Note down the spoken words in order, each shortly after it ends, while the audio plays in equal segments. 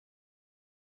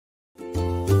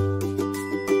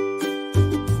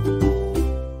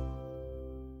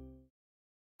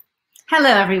Hello,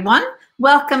 everyone.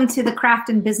 Welcome to the Craft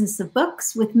and Business of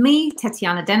Books with me,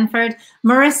 Tetyana Denford.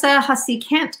 Marissa Hussey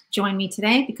can't join me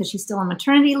today because she's still on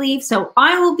maternity leave, so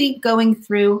I will be going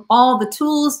through all the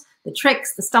tools, the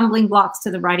tricks, the stumbling blocks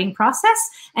to the writing process,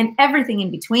 and everything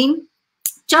in between,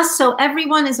 just so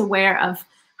everyone is aware of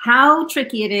how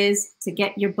tricky it is to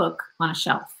get your book on a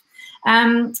shelf.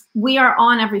 We are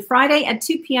on every Friday at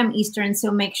 2 p.m. Eastern, so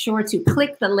make sure to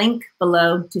click the link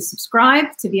below to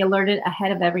subscribe to be alerted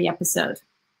ahead of every episode.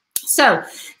 So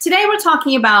today we're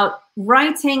talking about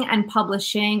writing and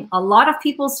publishing a lot of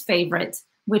people's favorite,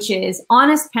 which is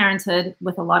honest parenthood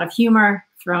with a lot of humor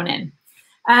thrown in.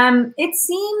 It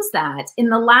seems that in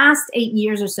the last 8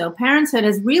 years or so, parenthood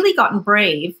has really gotten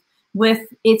brave with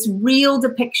its real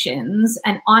depictions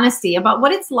and honesty about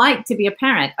what it's like to be a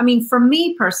parent. I mean, for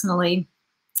me personally,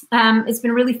 it's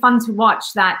been really fun to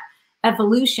watch that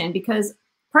evolution because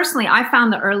personally, I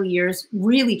found the early years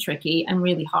really tricky and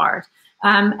really hard.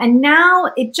 And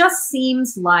now it just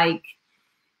seems like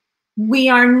we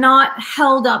are not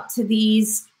held up to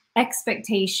these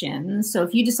expectations. So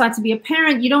if you decide to be a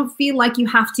parent, you don't feel like you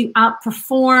have to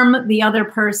outperform the other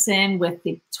person with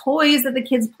the toys that the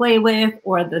kids play with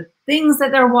or the things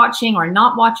that they're watching or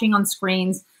not watching on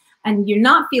screens. And you're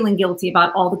not feeling guilty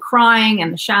about all the crying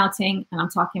and the shouting. And I'm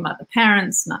talking about the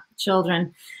parents, not the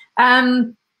children.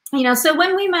 So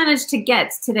when we managed to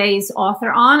get today's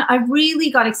author on, I really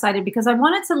got excited because I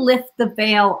wanted to lift the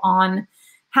veil on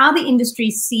how the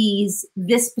industry sees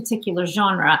this particular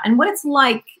genre and what it's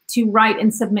like to write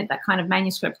and submit that kind of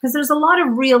manuscript, because there's a lot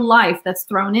of real life that's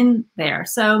thrown in there.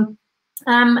 So,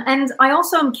 and I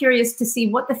also am curious to see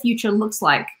what the future looks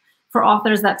like for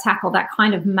authors that tackle that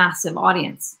kind of massive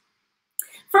audience.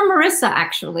 For Marissa,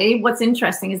 actually, what's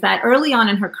interesting is that early on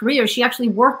in her career, she actually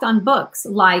worked on books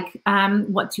like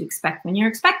What to Expect When You're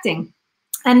Expecting.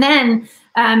 And then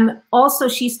also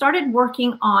she started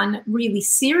working on really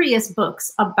serious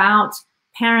books about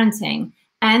parenting.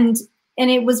 And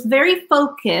it was very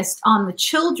focused on the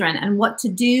children and what to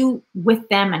do with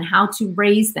them and how to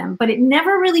raise them. But it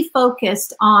never really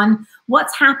focused on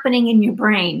what's happening in your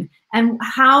brain and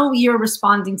how you're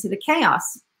responding to the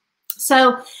chaos.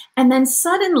 So, and then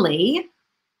suddenly,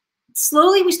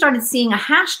 slowly we started seeing a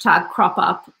hashtag crop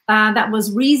up that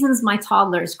was reasons my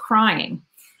toddler is crying.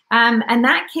 And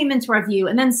that came into our view.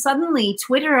 And then suddenly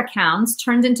Twitter accounts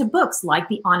turned into books like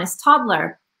The Honest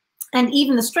Toddler. And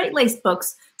even the straight-laced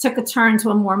books took a turn to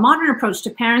a more modern approach to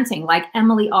parenting, like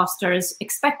Emily Oster's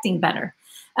Expecting Better.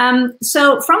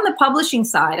 So from the publishing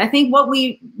side, I think what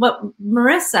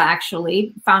Marissa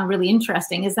actually found really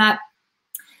interesting is that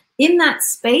in that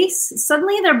space,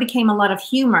 suddenly there became a lot of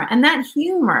humor. And that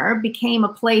humor became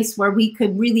a place where we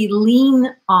could really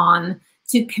lean on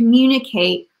to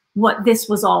communicate what this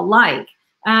was all like.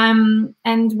 And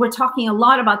we're talking a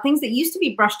lot about things that used to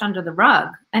be brushed under the rug,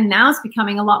 and now it's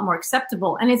becoming a lot more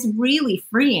acceptable. And it's really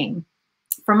freeing,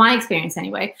 from my experience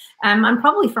anyway, and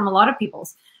probably from a lot of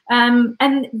people's.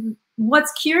 And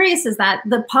what's curious is that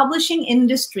the publishing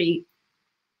industry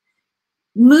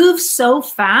moves so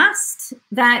fast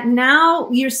that now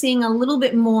you're seeing a little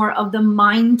bit more of the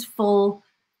mindful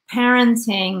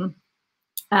parenting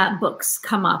books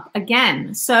come up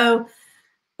again. So,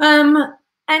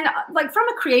 and like from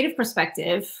a creative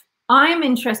perspective, I'm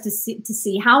interested to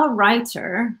see how a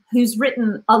writer who's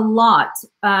written a lot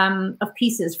of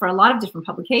pieces for a lot of different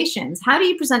publications, how do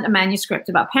you present a manuscript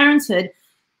about parenthood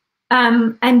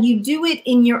and you do it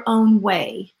in your own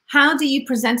way? How do you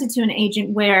present it to an agent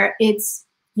where it's,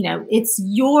 it's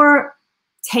your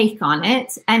take on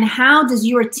it? And how does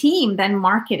your team then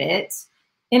market it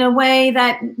in a way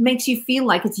that makes you feel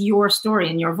like it's your story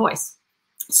and your voice?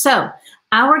 So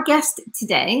our guest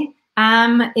today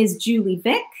is Julie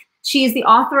Vick. She is the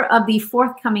author of the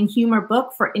forthcoming humor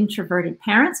book for introverted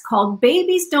parents called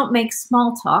Babies Don't Make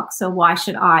Small Talk, So Why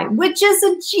Should I? Which is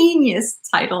a genius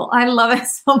title. I love it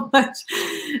so much.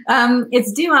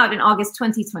 It's due out in August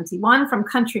 2021 from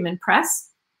Countryman Press.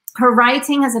 Her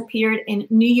writing has appeared in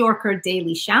New Yorker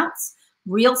Daily Shouts,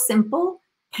 Real Simple,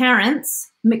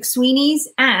 Parents, McSweeney's,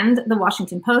 and The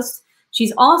Washington Post.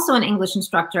 She's also an English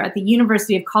instructor at the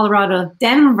University of Colorado,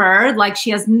 Denver, like she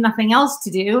has nothing else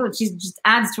to do. She just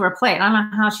adds to her plate. I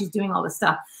don't know how she's doing all this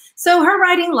stuff. So her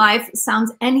writing life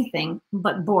sounds anything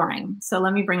but boring. So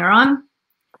let me bring her on.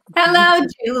 Hello,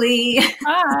 Julie.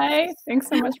 Hi, thanks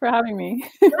so much for having me.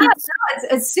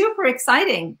 It's super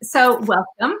exciting. So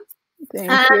welcome.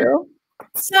 Thank you.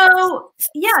 So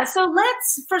yeah, so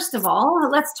let's, first of all,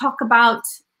 let's talk about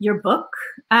your book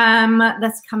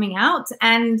that's coming out,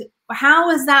 and how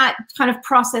has that kind of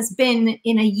process been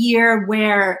in a year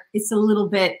where it's a little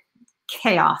bit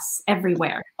chaos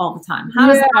everywhere all the time. How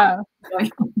is that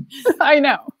going? I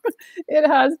know. It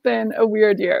has been a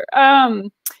weird year.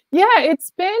 Yeah,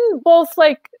 it's been both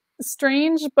like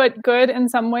strange but good in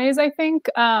some ways, I think.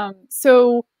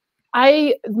 So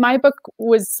my book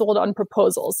was sold on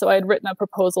proposal. So I had written a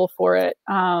proposal for it.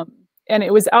 And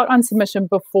it was out on submission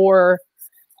before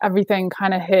everything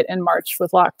kind of hit in March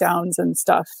with lockdowns and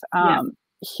stuff,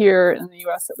 here in the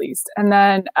US at least. And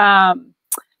then,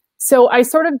 so I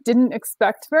sort of didn't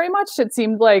expect very much. It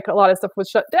seemed like a lot of stuff was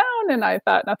shut down and I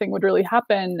thought nothing would really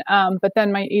happen. But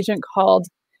then my agent called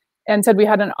and said we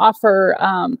had an offer,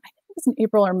 I think it was in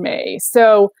April or May.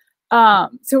 So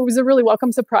it was a really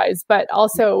welcome surprise, but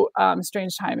also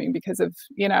strange timing because of,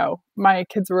 my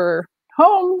kids were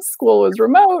home, school was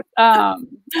remote.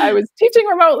 I was teaching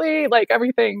remotely, like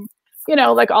everything,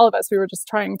 like all of us, we were just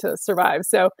trying to survive.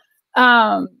 So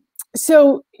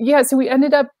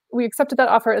we accepted that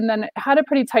offer and then had a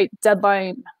pretty tight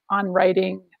deadline on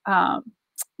writing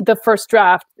the first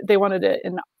draft. They wanted it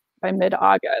by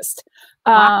mid-August.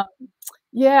 Wow.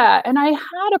 And I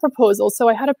had a proposal, so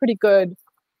I had a pretty good,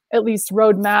 at least,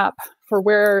 roadmap for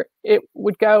where it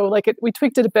would go. Like we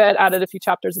tweaked it a bit, added a few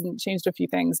chapters and changed a few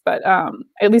things, but I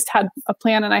at least had a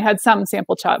plan and I had some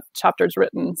sample chapters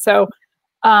written.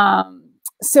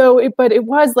 But it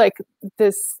was like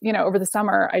this, over the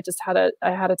summer, I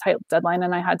had a tight deadline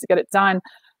and I had to get it done,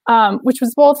 which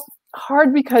was both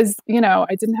hard because,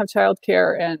 I didn't have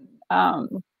childcare and,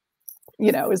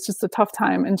 it was just a tough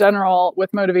time in general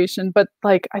with motivation. But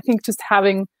like, I think just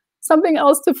having something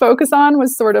else to focus on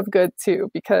was sort of good too,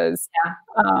 because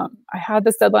I had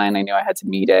this deadline, I knew I had to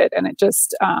meet it, and it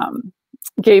just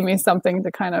gave me something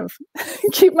to kind of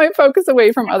keep my focus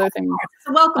away from other things.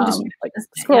 Welcome to like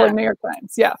scrolling New York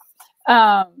Times. Yeah.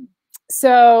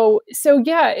 So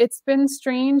it's been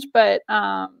strange, but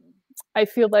I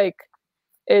feel like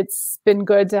it's been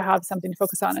good to have something to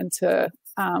focus on and to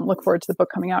look forward to the book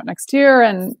coming out next year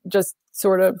and just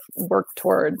sort of work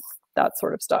toward that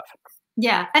sort of stuff.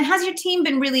 Yeah. And has your team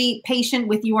been really patient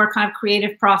with your kind of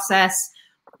creative process?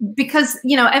 Because,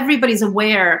 everybody's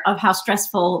aware of how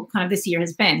stressful kind of this year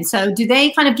has been. So do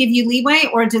they kind of give you leeway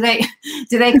or do they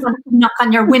kind of knock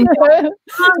on your window?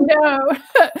 No.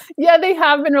 Yeah, they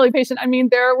have been really patient. I mean,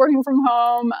 they're working from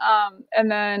home. And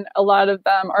then a lot of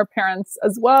them are parents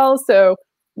as well. So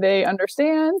they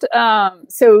understand.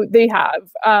 So they have.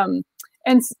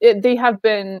 They have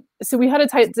been, so we had a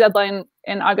tight deadline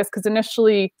in August because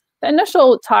the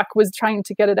initial talk was trying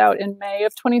to get it out in May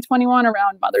of 2021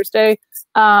 around Mother's Day.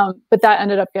 But that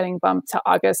ended up getting bumped to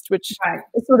August, which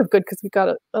is sort of good because we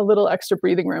got a little extra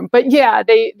breathing room. But yeah,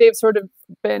 they've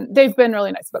been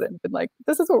really nice about it and been like,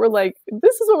 this is what we're like,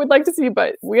 this is what we'd like to see,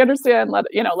 but we understand, let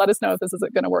us know if this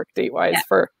isn't going to work date-wise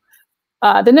for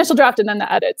the initial draft and then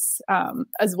the edits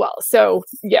as well. So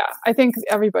yeah, I think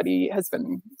everybody has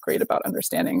been great about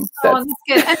understanding that. Oh, that's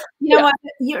good. And you know what?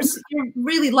 You're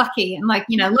really lucky, and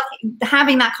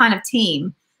having that kind of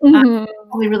team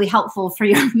probably really helpful for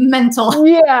your mental.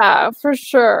 Yeah, for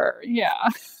sure. Yeah.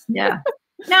 Yeah.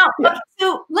 Now,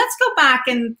 so let's go back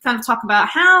and kind of talk about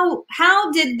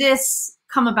how did this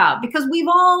come about? Because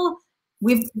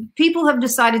people have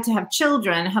decided to have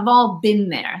children, have all been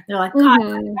there. They're like, God, I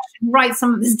should write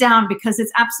some of this down because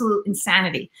it's absolute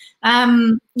insanity.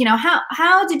 How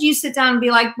did you sit down and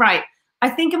be like, right, I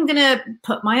think I'm going to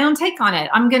put my own take on it.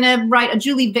 I'm going to write a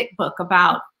Julie Vick book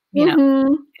about,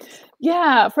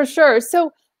 Yeah, for sure.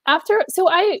 So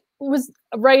I was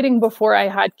writing before I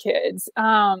had kids.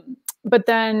 But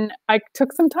then I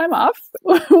took some time off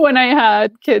when I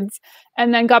had kids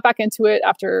and then got back into it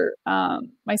after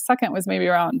my second was maybe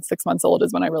around 6 months old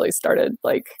is when I really started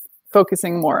like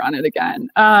focusing more on it again.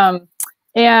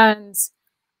 And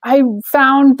I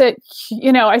found that,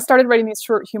 I started writing these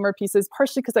short humor pieces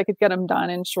partially because I could get them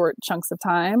done in short chunks of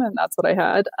time. And that's what I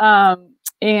had.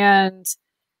 And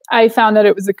I found that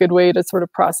it was a good way to sort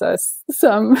of process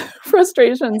some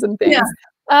frustrations and things.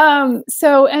 And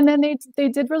then they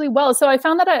did really well. So I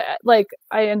found that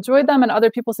I enjoyed them and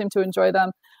other people seemed to enjoy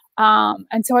them.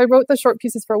 And so I wrote the short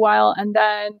pieces for a while. And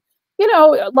then,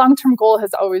 a long-term goal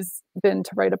has always been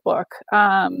to write a book.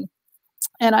 And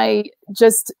I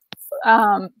just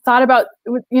thought about,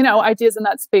 ideas in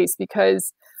that space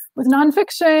because with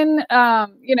nonfiction,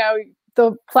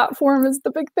 the platform is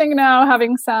the big thing now,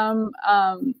 having some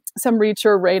reach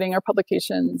or rating or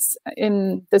publications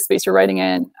in the space you're writing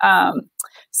in.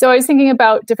 So I was thinking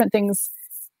about different things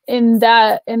in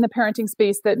the parenting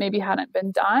space that maybe hadn't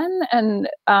been done and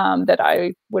that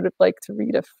I would have liked to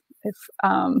read if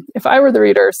I were the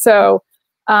reader. So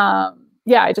I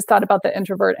just thought about the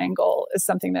introvert angle as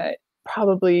something that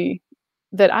probably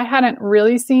that I hadn't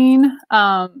really seen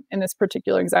in this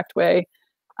particular exact way.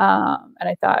 And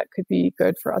I thought it could be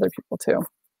good for other people too.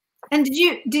 And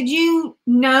did you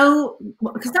know,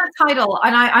 because that title,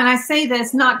 and I say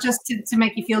this not just to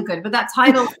make you feel good, but that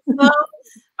title is so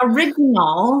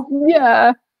original.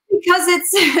 Yeah. Because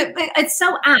it's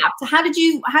so apt. How did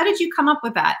you come up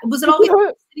with that? Was it always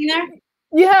sitting there?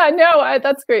 Yeah, no,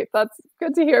 that's great. That's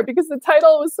good to hear, because the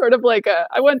title was sort of like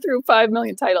I went through 5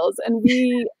 million titles, and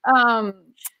the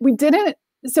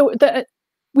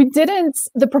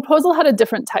proposal had a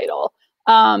different title.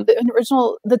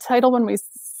 The title when we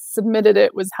submitted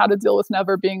it was How to Deal with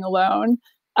Never Being Alone,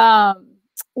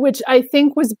 which I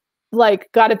think was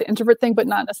like got at the introvert thing, but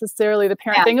not necessarily the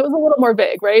parent thing. It was a little more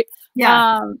vague, right?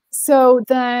 Yeah. So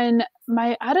then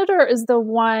my editor is the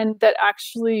one that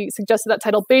actually suggested that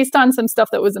title based on some stuff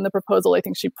that was in the proposal. I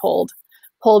think she pulled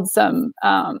some,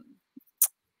 some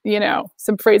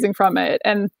phrasing from it,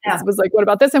 and was like, what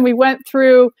about this? And we went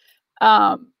through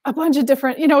a bunch of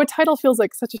different, a title feels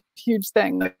like such a huge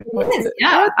thing. Like, what's a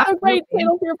great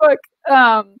title for your book?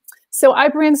 So I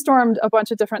brainstormed a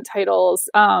bunch of different titles,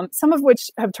 some of which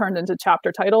have turned into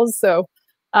chapter titles. So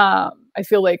I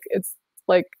feel like it's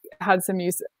like had some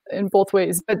use in both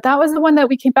ways. But that was the one that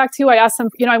we came back to. I asked some,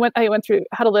 I went through,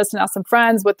 had a list and asked some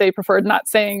friends what they preferred, not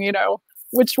saying,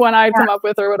 which one I'd come up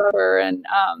with or whatever. And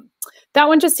that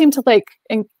one just seemed to like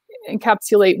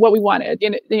encapsulate what we wanted,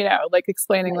 like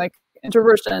explaining like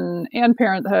introversion and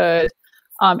parenthood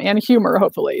and humor,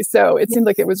 hopefully. So it seemed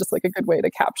like it was just like a good way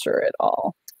to capture it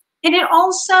all. And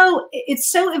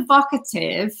it's so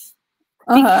evocative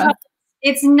because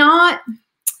it's not,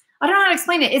 I don't know how to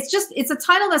explain it. It's a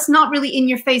title that's not really in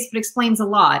your face, but explains a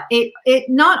lot. It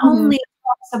not only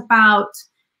talks about,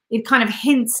 it kind of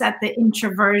hints at the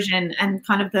introversion and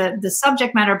kind of the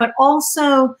subject matter, but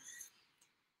also,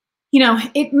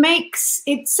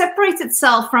 it separates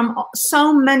itself from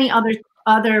so many other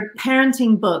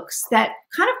parenting books that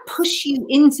kind of push you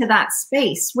into that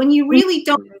space when you really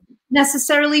don't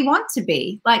necessarily want to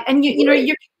be, like, and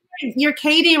you're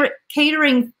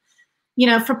catering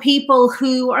for people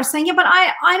who are saying, yeah, but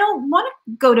I don't want to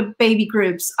go to baby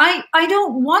groups. I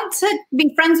don't want to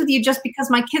be friends with you just because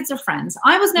my kids are friends.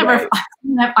 I was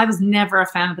never a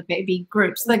fan of the baby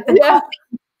groups, like the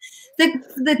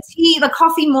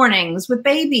coffee mornings with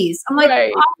babies. I'm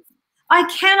like, I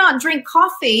cannot drink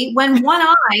coffee when one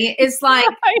eye is like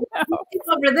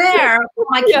over there with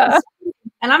my kids.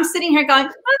 And I'm sitting here going,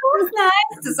 oh,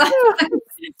 that's nice.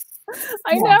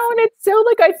 I know. And it's so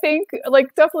like, I think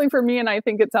like definitely for me, and I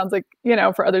think it sounds like,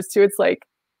 for others too, it's like,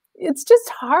 it's just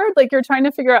hard. Like you're trying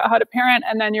to figure out how to parent,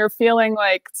 and then you're feeling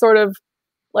like sort of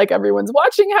like everyone's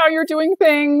watching how you're doing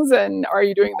things, and are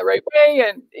you doing the right way?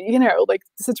 And, like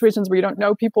situations where you don't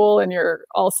know people and you're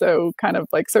also kind of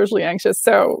like socially anxious.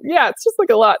 So yeah, it's just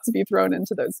like a lot to be thrown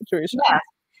into those situations. Yeah.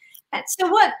 And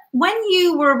so when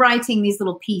you were writing these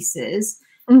little pieces,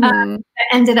 that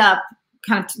ended up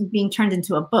kind of being turned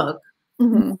into a book,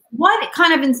 what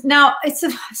kind of, now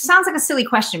sounds like a silly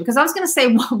question, because I was going to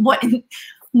say,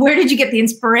 where did you get the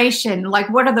inspiration? Like,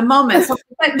 what are the moments?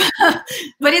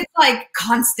 But it's like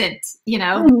constant,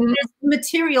 there's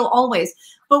material always.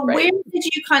 But where did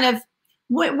you kind of,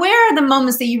 where are the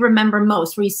moments that you remember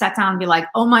most, where you sat down and be like,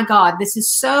 oh my God, this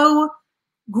is so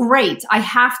great. I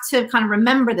have to kind of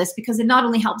remember this because it not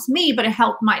only helps me, but it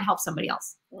might help somebody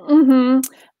else.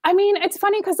 I mean, it's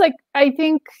funny because like, I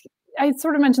think I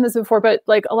sort of mentioned this before, but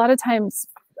like a lot of times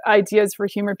ideas for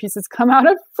humor pieces come out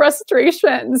of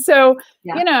frustration. So,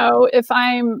 if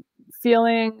I'm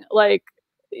feeling like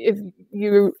if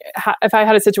I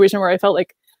had a situation where I felt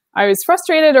like I was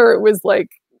frustrated or it was like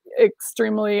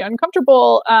extremely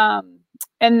uncomfortable,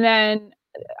 and then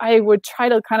I would try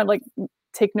to kind of like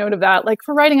take note of that. Like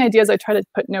for writing ideas, I try to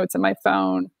put notes in my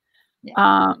phone.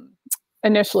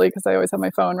 Initially, because I always have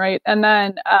my phone, right? And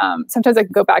then sometimes I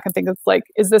can go back and think it's like,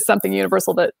 is this something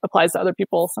universal that applies to other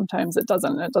people? Sometimes it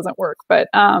doesn't work. But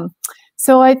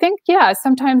so I think,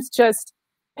 sometimes just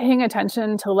paying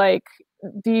attention to like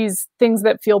these things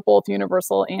that feel both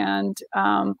universal and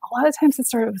a lot of times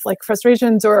it's sort of like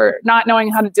frustrations or not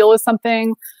knowing how to deal with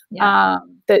something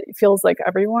that feels like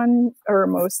everyone or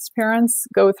most parents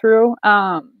go through.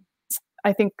 I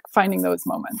think finding those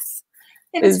moments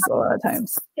is a lot of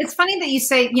times. It's funny that you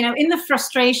say, in the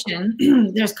frustration,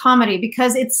 there's comedy,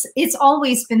 because it's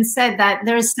always been said that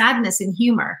there is sadness in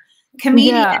humor.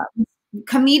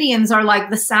 Comedians are like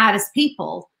the saddest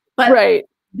people, but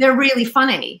they're really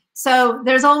funny. So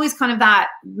there's always kind of that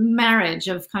marriage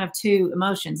of kind of two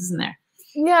emotions, isn't there?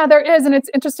 Yeah, there is. And it's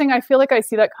interesting. I feel like I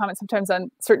see that comment sometimes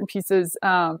on certain pieces.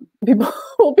 People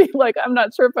will be like, I'm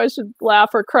not sure if I should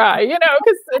laugh or cry,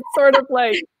 because it's sort of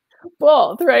like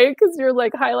both, right? Because you're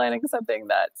like highlighting something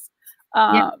that's,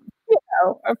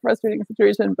 a frustrating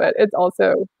situation, but it's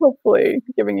also hopefully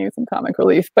giving you some comic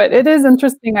relief. But it is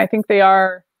interesting. I think they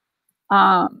are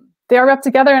wrapped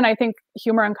together. And I think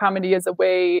humor and comedy is a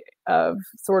way of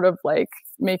sort of like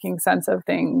making sense of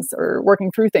things or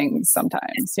working through things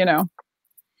sometimes,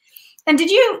 And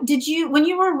did you, when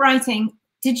you were writing,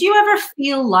 did you ever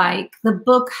feel like the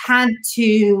book had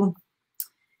to,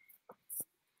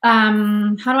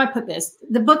 how do I put this?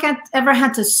 The book ever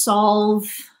had to solve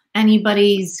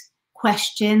anybody's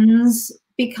questions?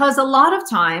 Because a lot of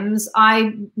times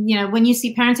when you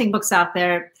see parenting books out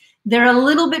there, they're a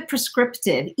little bit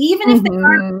prescriptive. Even if they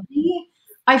aren't,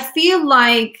 I feel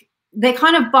like they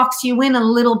kind of box you in a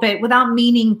little bit without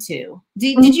meaning to.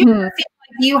 Did you ever feel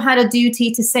you had a duty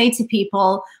to say to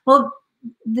people, well,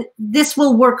 this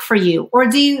will work for you? Or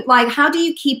do you how do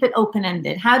you keep it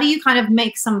open-ended? How do you kind of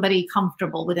make somebody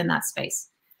comfortable within that space?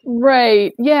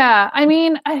 Right. Yeah. I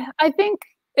mean, I think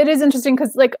it is interesting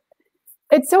because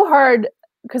it's so hard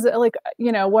because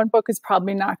one book is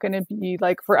probably not going to be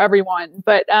for everyone,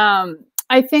 but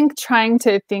I think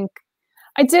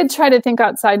I did try to think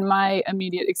outside my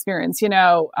immediate experience,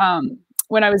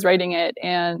 when I was writing it.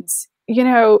 And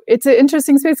it's an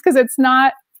interesting space because it's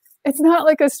not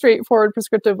like a straightforward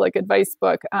prescriptive advice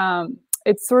book.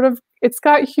 It's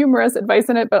got humorous advice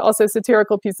in it, but also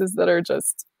satirical pieces that are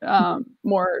just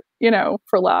more,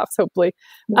 for laughs, hopefully.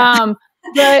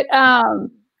 Yeah.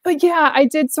 But yeah, I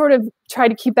did sort of try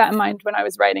to keep that in mind when I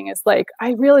was writing. Is I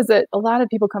realized that a lot of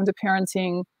people come to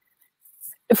parenting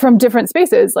from different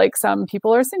spaces. Some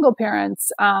people are single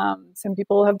parents. Some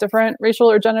people have different racial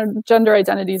or gender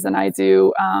identities than I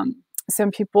do.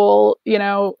 Some people,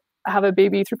 have a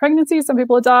baby through pregnancy. Some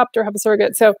people adopt or have a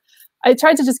surrogate. So I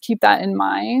tried to just keep that in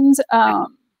mind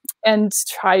and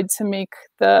tried to make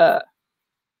the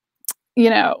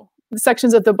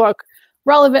sections of the book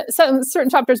relevant. Certain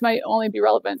chapters might only be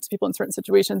relevant to people in certain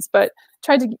situations, but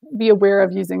tried to be aware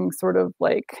of using sort of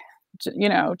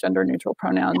gender neutral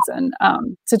pronouns and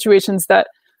situations that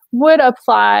would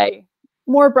apply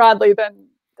more broadly than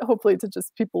hopefully to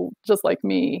just people just like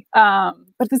me. But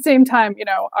at the same time,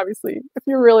 obviously if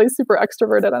you're really super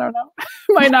extroverted, I don't know,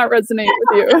 might not resonate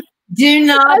with you. Do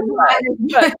not.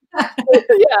 But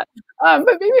yeah. But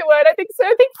maybe it would. I think so.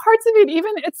 I think parts of it,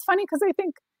 even it's funny because I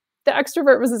think the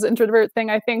extrovert versus introvert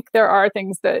thing, I think there are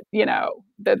things that,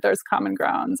 that there's common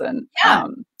grounds and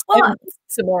and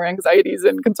similar anxieties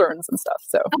and concerns and stuff.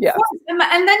 So yeah.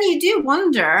 And then you do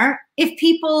wonder if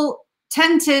people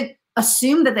tend to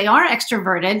assume that they are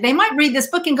extroverted. They might read this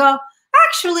book and go,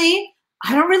 actually,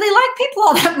 I don't really like people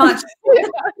all that much. Right.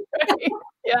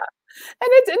 Yeah. And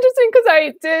it's interesting because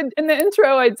I did in the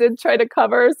intro, I did try to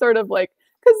cover sort of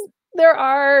because there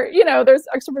are, there's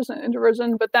extroversion and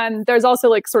introversion, but then there's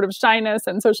also sort of shyness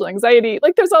and social anxiety.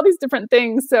 There's all these different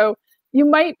things. So you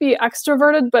might be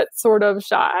extroverted, but sort of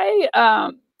shy.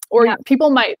 Or people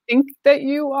might think that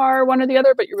you are one or the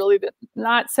other, but you're really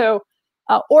not. So,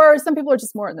 or some people are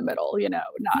just more in the middle,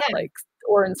 not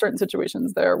or in certain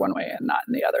situations they're one way and not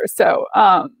in the other. So,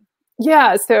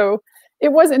 so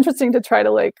it was interesting to try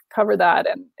to cover that.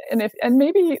 And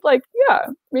maybe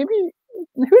maybe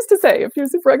who's to say if you're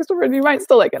super extroverted, you might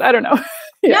still like it. I don't know.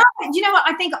 Yeah. You know what?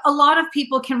 I think a lot of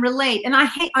people can relate. And I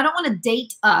don't want to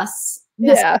date us.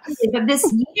 But this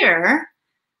year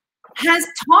has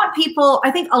taught people,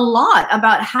 I think, a lot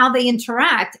about how they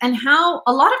interact and how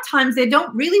a lot of times they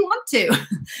don't really want to.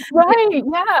 Right.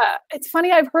 Yeah. It's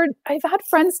funny. I've had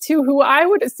friends too, who I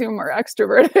would assume are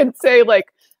extroverted say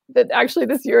that actually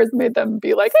this year has made them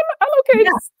be I'm okay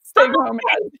just staying home.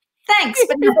 And thanks.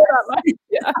 But maybe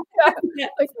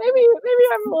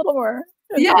I'm a little more.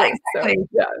 Exactly. So,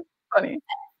 yeah. Funny.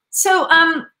 So,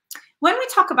 when we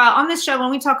talk about on this show, when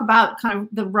we talk about kind of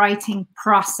the writing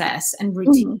process and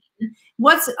routine,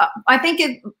 I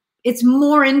think it's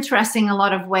more interesting in a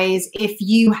lot of ways if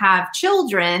you have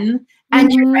children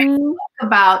and you're writing a book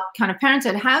about kind of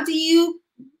parenthood. How do you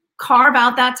carve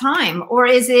out that time, or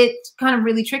is it kind of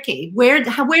really tricky? Where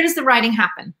does the writing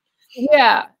happen?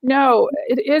 Yeah, no,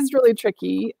 it is really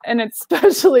tricky, and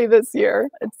especially this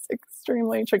year, it's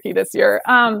extremely tricky this year.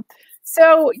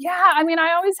 So yeah, I mean,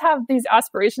 I always have these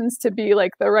aspirations to be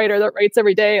the writer that writes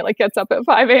every day, gets up at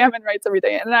 5 a.m. and writes every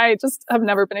day. And I just have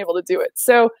never been able to do it.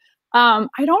 So I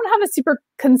don't have a super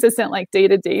consistent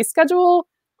day-to-day schedule.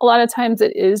 A lot of times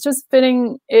it is just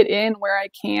fitting it in where I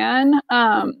can.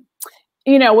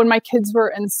 When my kids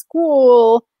were in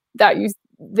school, that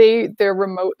they're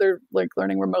remote, they're like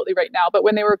learning remotely right now. But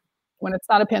when it's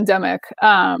not a pandemic,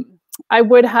 I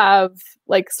would have,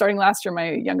 like, starting last year,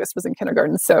 my youngest was in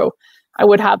kindergarten. So I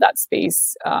would have that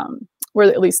space, where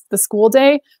at least the school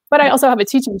day, but I also have a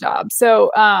teaching job.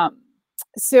 So,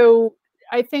 so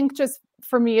I think just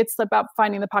for me, it's about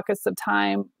finding the pockets of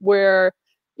time where,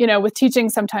 with teaching,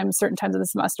 sometimes certain times of the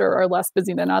semester are less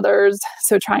busy than others.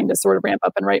 So trying to sort of ramp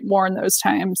up and write more in those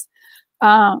times.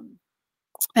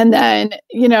 And then,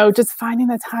 just finding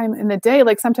the time in the day.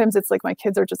 Like sometimes it's like my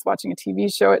kids are just watching a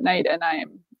TV show at night and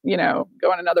I'm,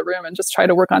 go in another room and just try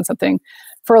to work on something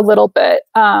for a little bit.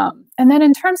 And then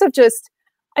in terms of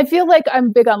I feel like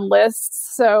I'm big on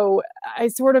lists. So I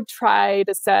sort of try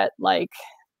to set like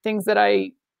things that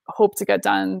I hope to get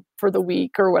done for the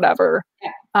week or whatever.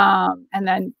 Yeah. And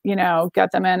then,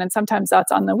 get them in. And sometimes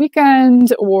that's on the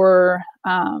weekend or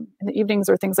in the evenings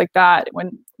or things like that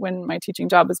when my teaching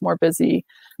job is more busy.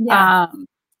 Yeah.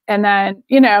 And then,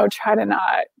 try to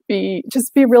not be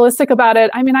realistic about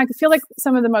it. I mean, I feel like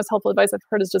some of the most helpful advice I've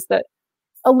heard is just that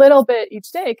a little bit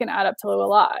each day can add up to a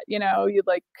lot. You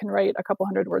can write a couple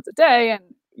hundred words a day and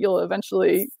you'll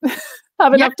eventually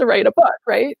have enough to write a book,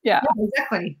 right? Yeah,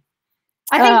 exactly.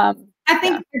 I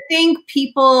think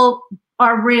people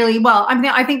are really,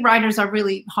 I think writers are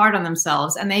really hard on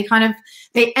themselves, and they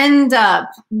end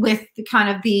up with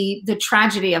the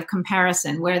tragedy of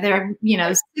comparison, where they're,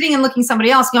 sitting and looking at somebody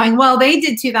else going, well, they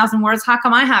did 2,000 words. How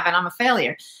come I haven't? I'm a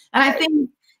failure. And I think,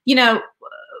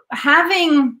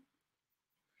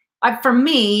 for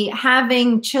me,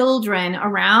 having children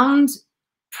around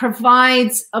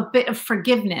provides a bit of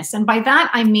forgiveness. And by that,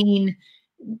 I mean,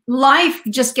 life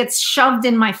just gets shoved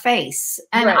in my face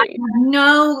and I have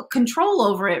no control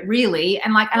over it really.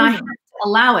 And I have to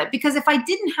allow it, because if I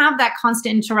didn't have that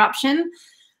constant interruption,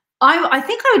 I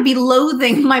think I would be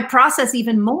loathing my process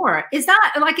even more. Is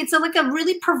that it's like a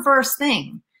really perverse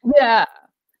thing? Yeah.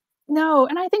 No.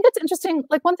 And I think it's interesting.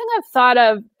 Like one thing I've thought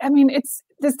of, I mean,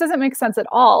 this doesn't make sense at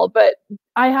all, but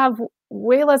I have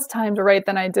way less time to write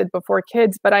than I did before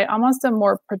kids, but I almost am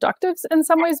more productive in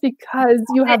some ways because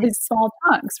you have these small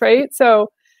chunks, right?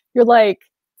 So you're like,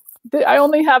 I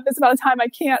only have this amount of time. I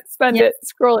can't spend it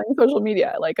scrolling social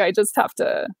media. Like I just have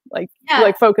to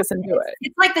focus and do it.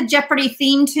 It's like the Jeopardy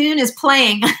theme tune is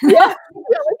playing. Yeah.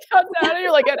 And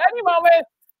you're like, at any moment,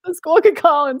 the school could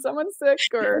call and someone's sick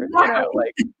or,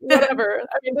 whatever.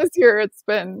 I mean, this year it's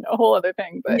been a whole other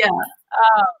thing, but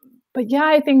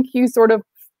I think you sort of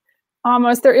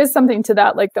there is something to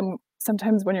that. Like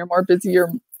sometimes when you're more busy,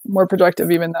 you're more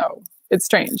productive, even though it's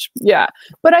strange. Yeah.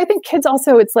 But I think kids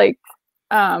also, it's like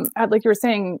you were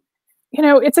saying,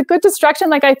 it's a good distraction.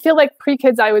 Like I feel like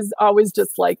pre-kids, I was always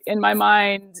just like in my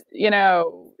mind,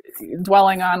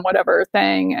 dwelling on whatever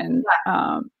thing, and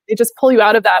they just pull you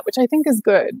out of that, which I think is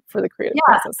good for the creative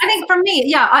process. I think for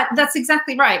me, that's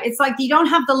exactly right. It's like you don't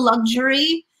have the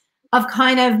luxury of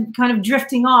kind of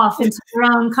drifting off into your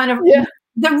own kind of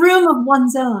the room of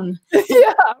one's own.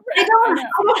 Yeah, I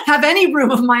don't have any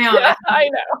room of my own. Yeah, I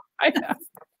know.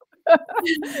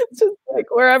 Just like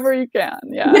wherever you can.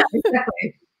 Yeah,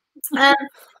 exactly.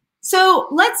 So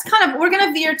we're going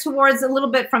to veer towards a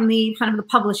little bit from the kind of the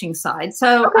publishing side.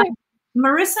 So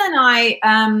Marissa and I,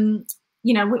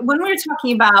 when we were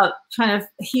talking about kind of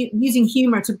using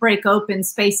humor to break open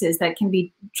spaces that can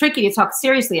be tricky to talk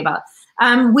seriously about,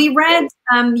 we read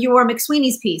your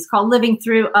McSweeney's piece called Living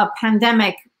Through a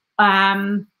Pandemic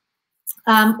or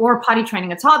Potty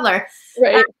Training a Toddler,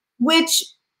 which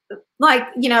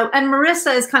and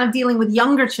Marissa is kind of dealing with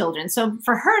younger children. So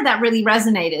for her, that really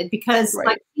resonated because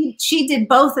she did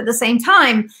both at the same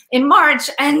time in March.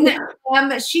 And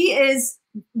she is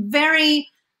very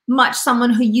much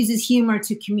someone who uses humor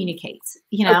to communicate,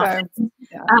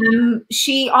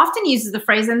 she often uses the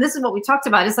phrase, and this is what we talked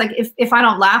about. It's like, if I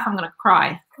don't laugh, I'm going to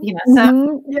cry,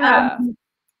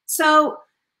 so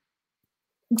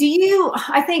do you,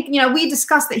 I think, we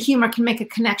discussed that humor can make a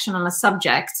connection on a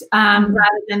subject rather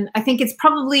than, I think it's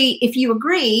probably, if you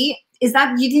agree, do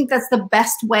you think that's the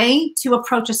best way to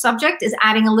approach a subject, is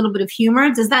adding a little bit of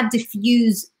humor? Does that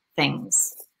diffuse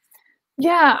things?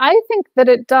 Yeah, I think that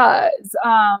it does.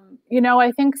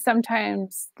 I think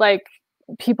sometimes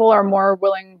people are more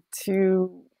willing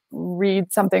to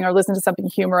read something or listen to something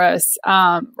humorous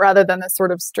rather than this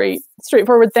sort of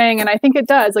straightforward thing. And I think it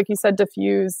does, like you said,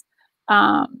 diffuse.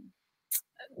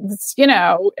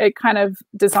 It kind of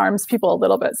disarms people a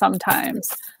little bit sometimes.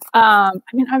 I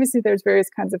mean, obviously there's various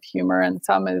kinds of humor, and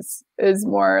some is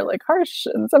more harsh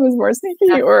and some is more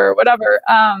sneaky or whatever.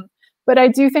 But I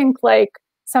do think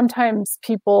sometimes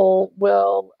people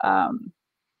will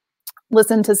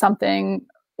listen to something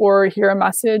or hear a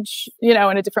message, you know,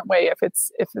 in a different way if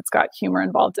it's got humor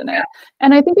involved in it.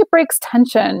 And I think it breaks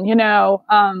tension, you know,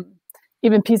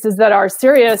 even pieces that are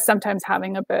serious, sometimes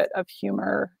having a bit of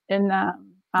humor in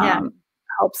them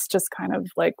helps just kind of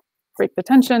like break the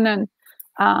tension, and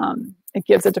it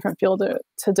gives a different feel to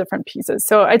different pieces.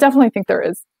 So I definitely think there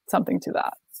is something to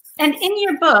that. And in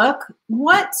your book,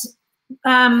 what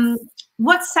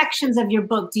sections of your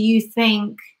book do you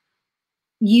think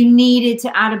you needed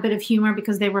to add a bit of humor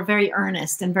because they were very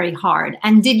earnest and very hard?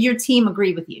 And did your team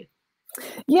agree with you?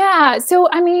 Yeah. So,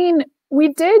 I mean,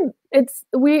 we tried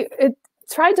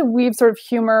to weave sort of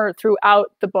humor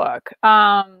throughout the book.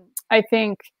 I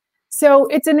think, so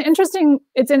it's an interesting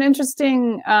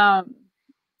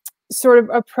sort of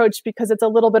approach because it's a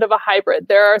little bit of a hybrid.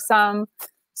 There are some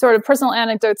sort of personal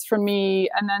anecdotes from me,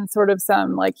 and then sort of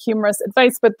some like humorous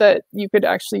advice, but that you could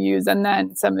actually use, and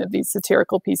then some of these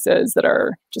satirical pieces that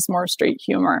are just more straight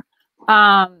humor.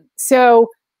 So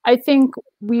I think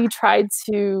we tried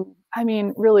to, I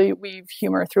mean, really weave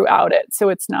humor throughout it. So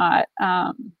it's not,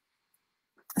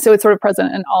 so it's sort of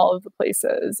present in all of the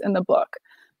places in the book.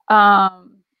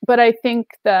 But I think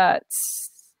that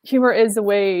humor is a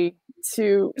way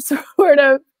to sort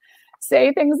of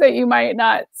say things that you might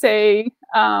not say,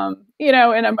 you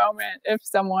know, in a moment. If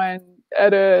someone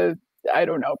at a, I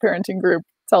don't know, parenting group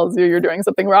tells you you're doing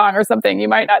something wrong or something, you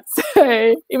might not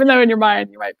say, even though in your mind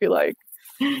you might be like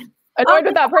annoyed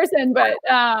with that person. But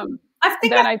I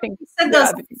think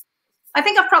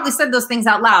I've probably said those things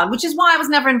out loud, which is why I was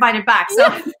never invited back. So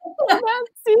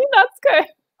see, that's good.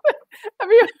 I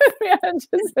mean, yeah,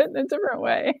 just in a different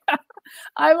way.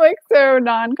 I'm like so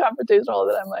non-confrontational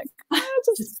that I'm like,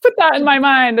 just put that in my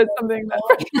mind as something that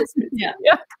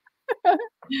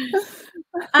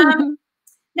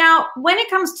Now, when it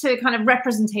comes to kind of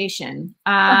representation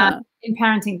in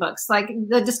parenting books, like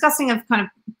the discussing of kind of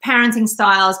parenting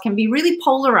styles can be really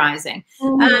polarizing.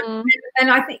 And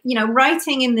I think, you know,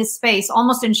 writing in this space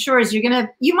almost ensures you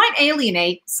might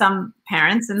alienate some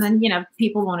parents, and then, you know,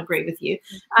 people won't agree with you.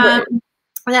 Right.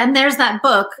 And there's that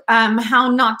book, How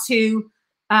Not to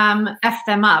F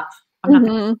Them Up,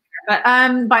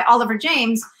 by Oliver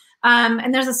James.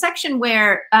 And there's a section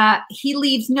where he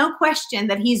leaves no question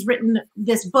that he's written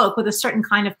this book with a certain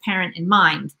kind of parent in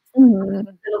mind.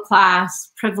 Middle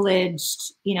class,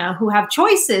 privileged, you know, who have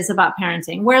choices about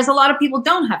parenting, whereas a lot of people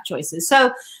don't have choices.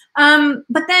 So,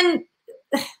 but then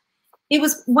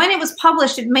when it was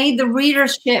published, it made the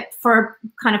readership for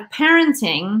kind of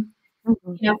parenting,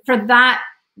 you know, for that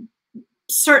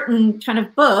certain kind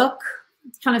of book,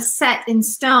 kind of set in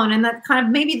stone, and that kind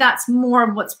of, maybe that's more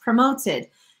of what's promoted.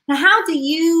 Now, how do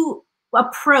you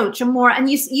approach a more, and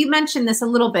you mentioned this a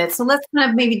little bit, so let's kind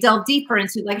of maybe delve deeper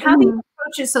into like, how do you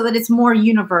approach it so that it's more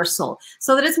universal,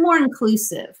 so that it's more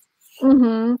inclusive?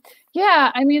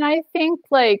 Yeah, I mean, I think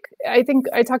I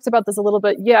talked about this a little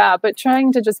bit, but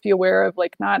trying to just be aware of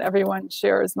like, not everyone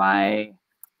shares my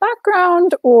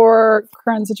background or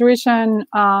current situation.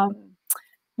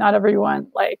 Not everyone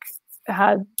like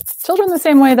had children the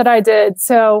same way that I did.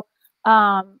 So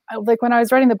like when I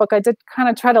was writing the book, I did kind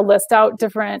of try to list out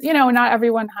different, you know, not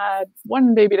everyone had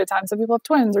one baby at a time. Some people have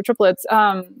twins or triplets.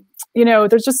 You know,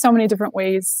 there's just so many different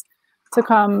ways to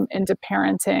come into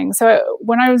parenting. So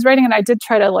when I was writing it, I did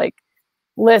try to like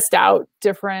list out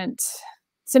different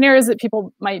scenarios that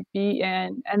people might be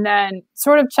in, and then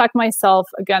sort of check myself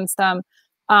against them.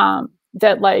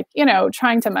 That like, you know,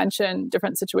 trying to mention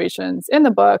different situations in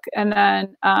the book. And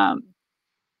then,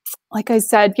 like I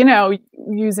said, you know,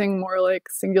 using more like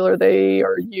singular they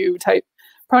or you type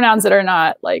pronouns that are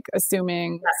not like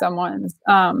assuming someone's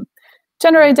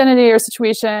gender identity or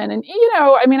situation. And, you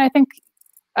know, I mean, I think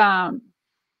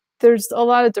there's a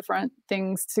lot of different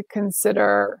things to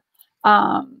consider,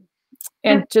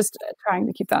 and just trying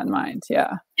to keep that in mind.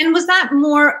 Yeah. And was that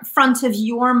more front of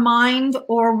your mind,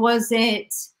 or was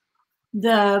it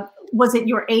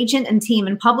your agent and team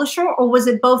and publisher, or was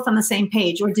it both on the same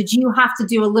page? Or did you have to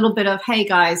do a little bit of, hey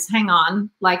guys, hang on,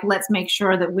 like, let's make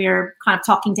sure that we're kind of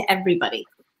talking to everybody?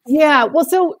 Yeah, well,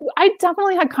 so I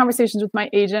definitely had conversations with my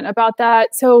agent about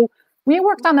that. So we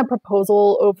worked on the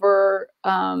proposal over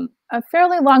a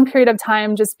fairly long period of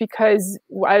time, just because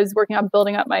I was working on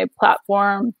building up my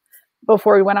platform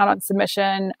before we went out on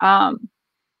submission.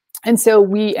 And so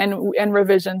and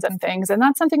revisions and things. And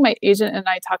that's something my agent and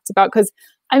I talked about, because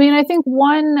I mean, I think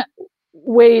one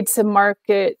way to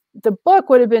market the book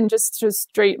would have been just to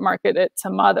straight market it to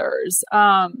mothers.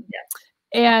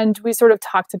 And we sort of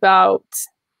talked about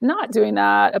not doing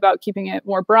that, about keeping it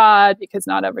more broad, because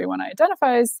not everyone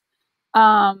identifies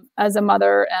as a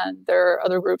mother, and there are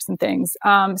other groups and things.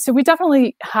 So we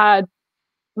definitely had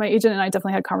my agent and I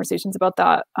definitely had conversations about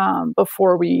that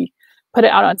before we put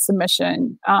it out on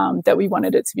submission, that we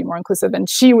wanted it to be more inclusive. And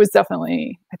she was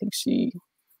definitely, I think she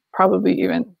probably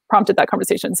even prompted that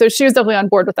conversation. So she was definitely on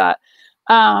board with that.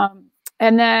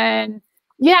 And then,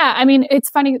 yeah, I mean, it's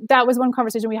funny. That was one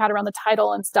conversation we had around the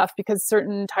title and stuff, because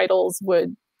certain titles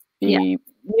would be,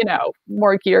 you know,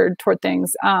 more geared toward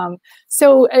things.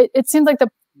 So it seems like the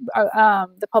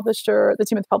publisher, the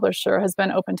team at the publisher has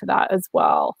been open to that as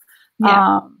well.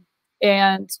 Yeah.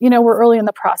 And, you know, we're early in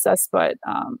the process, but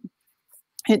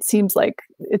it seems like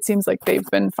they've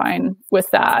been fine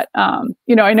with that.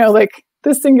 You know, I know like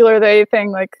the singular they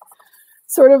thing, like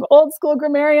sort of old school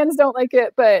grammarians don't like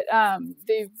it, but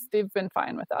they've been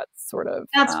fine with that sort of.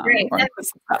 That's great.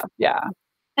 Stuff. Yeah.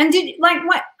 And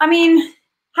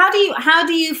how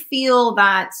do you feel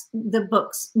that the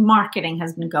book's marketing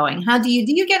has been going? Do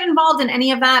you get involved in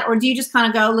any of that, or do you just kind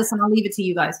of go, listen, I'll leave it to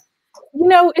you guys? You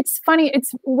know, it's funny.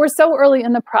 We're so early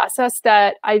in the process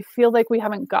that I feel like we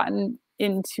haven't gotten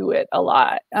into it a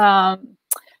lot.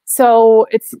 So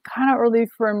it's kind of early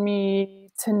for me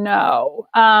to know.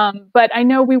 But I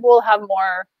know we will have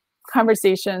more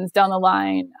conversations down the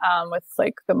line with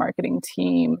like the marketing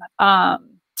team.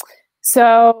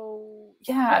 So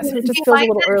yeah, so it just feels a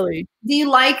little early. Do you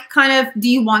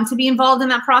want to be involved in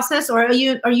that process, or are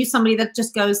you somebody that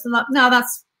just goes, no,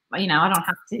 that's, you know, I don't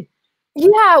have to?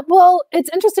 Yeah, well, it's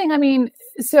interesting. I mean,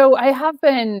 so I have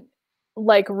been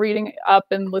like reading up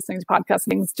and listening to podcast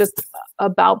things just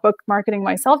about book marketing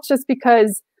myself, just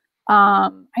because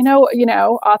I know, you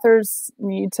know, authors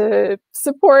need to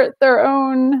support their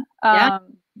own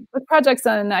book projects,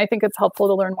 and I think it's helpful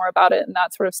to learn more about it and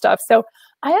that sort of stuff. So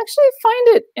I actually find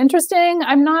it interesting.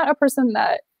 I'm not a person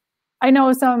that, I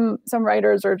know some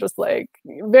writers are just like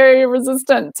very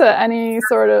resistant to any of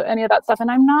that stuff. And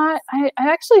I'm not, I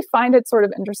actually find it sort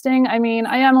of interesting. I mean,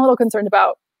 I am a little concerned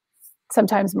about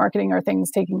sometimes marketing or things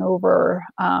taking over,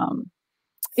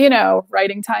 you know,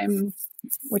 writing time,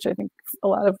 which I think a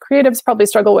lot of creatives probably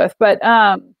struggle with, but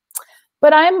I'm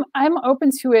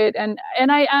open to it. And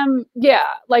I am,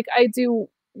 like I do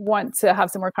want to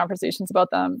have some more conversations about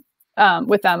them,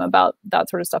 with them about that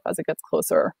sort of stuff as it gets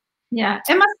closer. Yeah,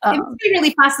 it must be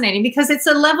really fascinating, because it's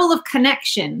a level of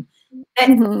connection that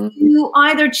you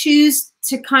either choose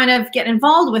to kind of get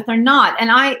involved with or not.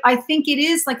 And I think it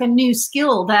is like a new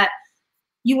skill that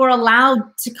you are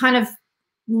allowed to kind of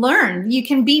learn. You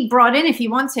can be brought in if you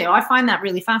want to. I find that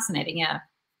really fascinating.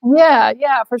 Yeah,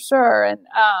 for sure. And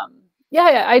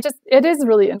it is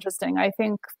really interesting. I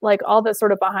think like all the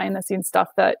sort of behind the scenes stuff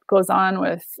that goes on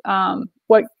with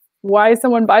why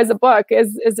someone buys a book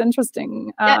is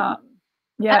interesting.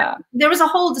 Yeah. There was a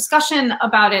whole discussion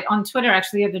about it on Twitter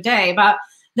actually the other day about,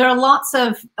 there are lots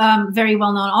of very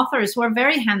well-known authors who are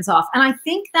very hands-off. And I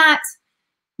think that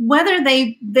whether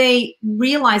they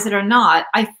realize it or not,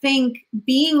 I think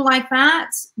being like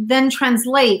that then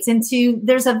translates into,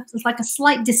 there's a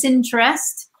slight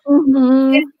disinterest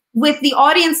with the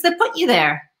audience that put you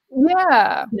there.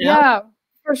 Yeah, you know? Yeah,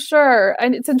 for sure.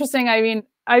 And it's interesting. I mean,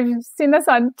 I've seen this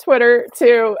on Twitter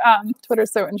too.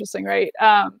 Twitter's so interesting, right?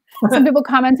 Some people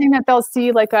commenting that they'll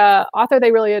see like a author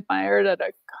they really admired at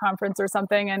a conference or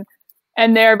something,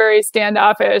 and they're very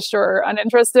standoffish or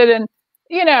uninterested. And,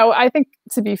 you know, I think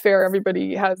to be fair,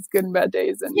 everybody has good and bad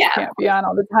days, and you can't be on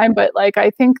all the time. But like,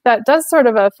 I think that does sort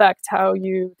of affect how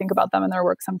you think about them and their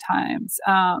work sometimes.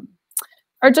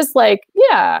 Or just like,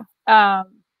 how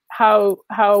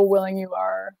willing you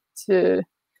are to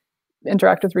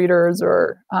interact with readers,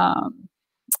 or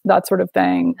that sort of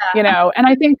thing, you know. And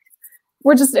I think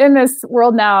we're just in this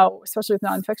world now, especially with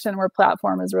nonfiction, where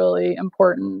platform is really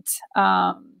important.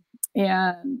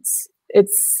 And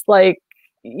it's like,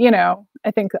 you know,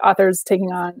 I think authors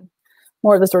taking on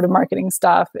more of the sort of marketing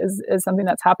stuff is something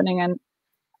that's happening. And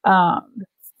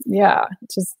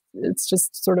it's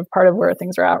just sort of part of where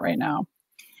things are at right now.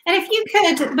 And if you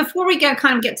could, before we get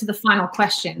to the final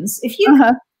questions, if you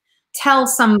could tell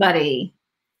somebody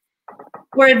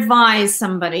or advise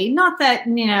somebody, not that,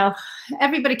 you know,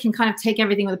 everybody can kind of take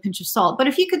everything with a pinch of salt, but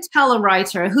if you could tell a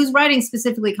writer who's writing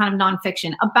specifically kind of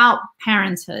nonfiction about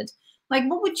parenthood, like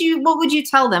what would you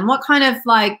tell them? What kind of,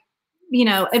 like, you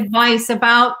know, advice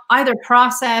about either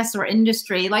process or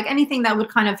industry, like anything that would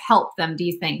kind of help them, do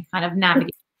you think, kind of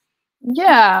navigate?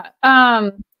 Yeah.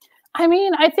 I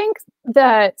mean, I think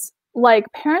that like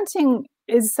parenting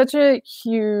is such a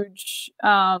huge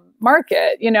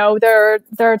market. You know, there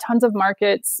are tons of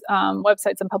markets,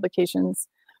 websites and publications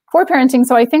for parenting.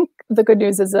 So I think the good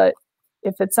news is that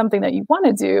if it's something that you want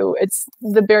to do, it's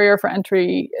the barrier for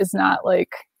entry is not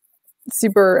like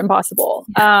super impossible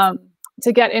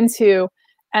to get into.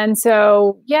 And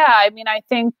so, yeah, I mean, I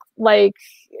think like,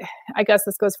 I guess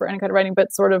this goes for any kind of writing,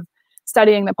 but sort of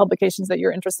studying the publications that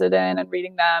you're interested in and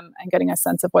reading them and getting a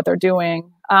sense of what they're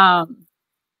doing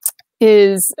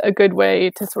is a good way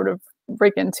to sort of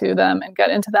break into them and get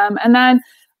into them. And then,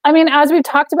 I mean, as we've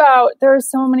talked about, there are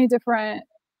so many different,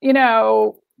 you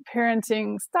know,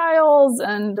 parenting styles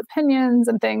and opinions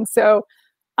and things. So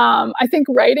I think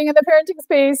writing in the parenting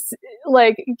space,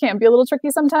 like, it can be a little tricky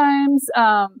sometimes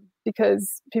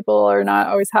because people are not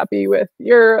always happy with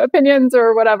your opinions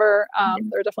or whatever.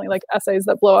 There are definitely like essays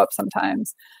that blow up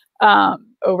sometimes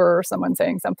over someone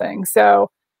saying something.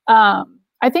 So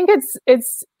I think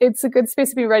it's a good space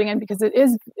to be writing in because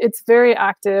it's very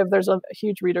active. There's a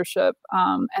huge readership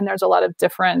and there's a lot of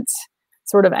different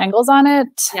sort of angles on it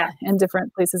and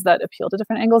different places that appeal to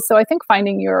different angles. So I think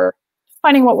finding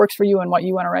what works for you and what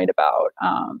you want to write about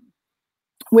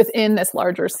within this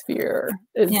larger sphere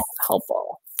is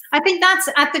helpful. I think that's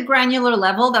at the granular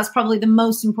level. That's probably the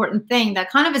most important thing. That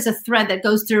kind of is a thread that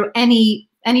goes through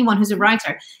anyone who's a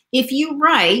writer. If you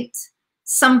write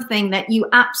something that you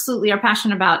absolutely are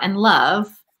passionate about and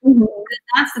love,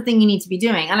 that's the thing you need to be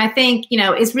doing. And I think, you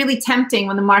know, it's really tempting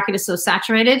when the market is so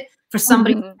saturated for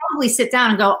somebody to probably sit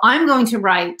down and go, I'm going to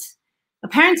write a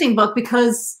parenting book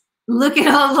because look at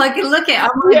I'm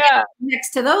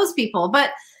next to those people.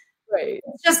 But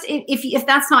just if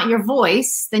that's not your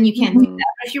voice, then you can't do that.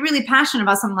 But if you're really passionate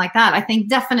about something like that, I think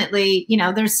definitely, you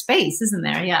know, there's space, isn't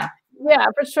there? Yeah. Yeah,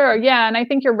 for sure. Yeah. And I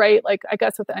think you're right. Like, I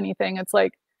guess with anything, it's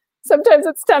like, sometimes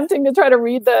it's tempting to try to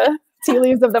read the tea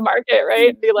leaves of the market, right?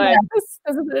 And be like, this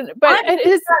isn't, but it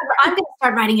is. I'm going to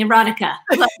start writing erotica.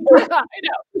 I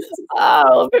know.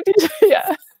 Oh, 50,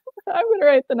 yeah. I'm going to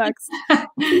write the next.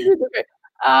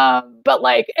 But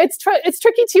like, it's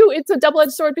tricky too. It's a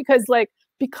double-edged sword because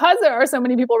there are so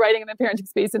many people writing in the parenting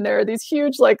space and there are these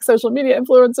huge like social media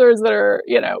influencers that are,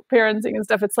 you know, parenting and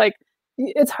stuff. It's like,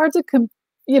 it's hard to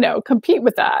compete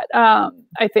with that,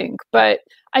 I think. But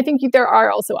I think there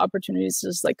are also opportunities to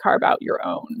just like carve out your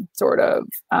own sort of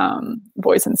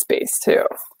voice and space too.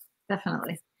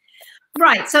 Definitely.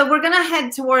 Right. So we're going to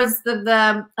head towards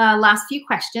the last few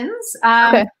questions.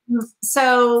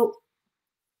 So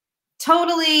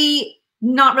totally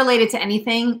not related to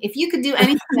anything. If you could do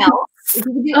anything else,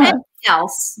 anything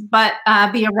else but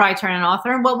be a writer and an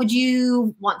author, what would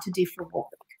you want to do for work?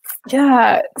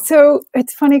 Yeah. So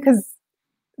it's funny because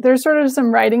there's sort of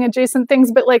some writing adjacent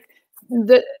things, but like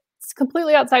it's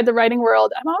completely outside the writing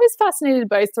world. I'm always fascinated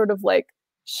by sort of like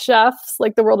chefs,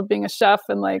 like the world of being a chef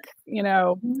and like, you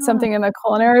know, something in the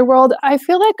culinary world. I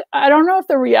feel like, I don't know if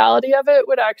the reality of it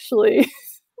would actually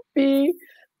be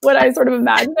what I sort of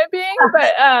imagine it being,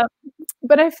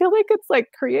 but I feel like it's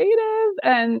like creative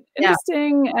and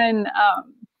interesting. And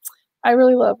I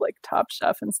really love like Top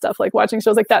Chef and stuff, like watching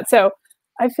shows like that. So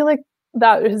I feel like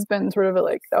that has been sort of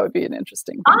that would be an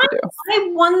interesting thing to do.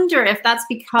 I wonder if that's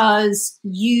because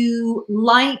you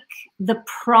like the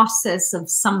process of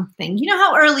something. You know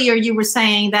how earlier you were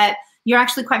saying that you're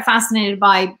actually quite fascinated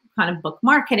by kind of book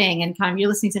marketing and kind of you're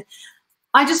listening to,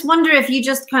 I just wonder if you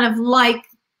just kind of like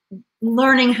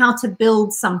learning how to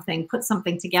build something, put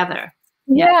something together.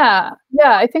 Yeah,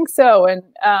 I think so. And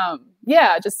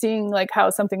just seeing like how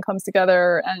something comes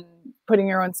together and putting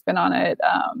your own spin on it.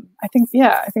 I think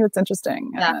it's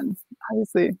interesting. And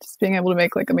obviously just being able to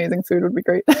make like amazing food would be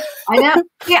great. I know.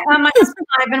 Yeah. My husband and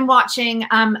I have been watching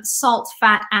Salt,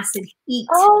 Fat, Acid, Heat.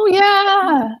 Oh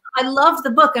yeah. I love the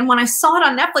book. And when I saw it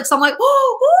on Netflix, I'm like,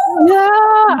 oh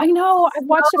yeah, I know. I've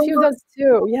watched a few of those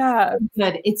too. Yeah.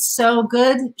 Good. It's so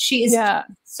good. She is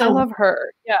so I love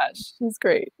her. Yeah, she's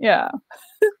great. Yeah.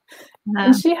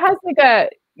 And she has like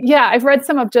I've read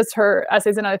some of just her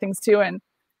essays and other things too. And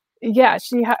yeah,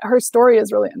 her story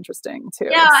is really interesting too.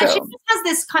 Yeah, so. She just has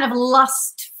this kind of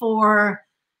lust for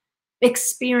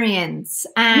experience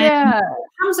and it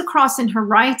comes across in her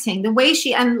writing, the way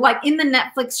and like in the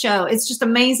Netflix show, it's just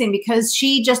amazing because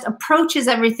she just approaches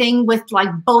everything with like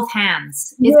both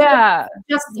hands.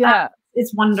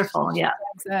 It's wonderful. Yeah.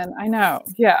 I know.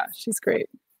 Yeah, she's great.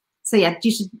 So yeah, you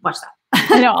should watch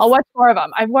that. I know, I'll watch more of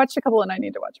them. I've watched a couple and I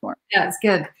need to watch more. Yeah, it's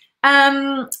good.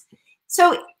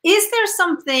 So if there's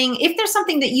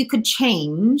something that you could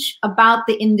change about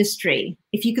the industry,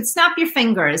 if you could snap your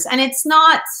fingers, and it's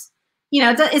not,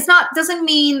 doesn't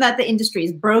mean that the industry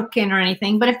is broken or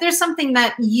anything, but if there's something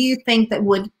that you think that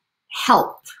would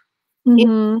help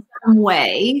in some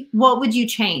way, what would you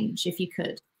change if you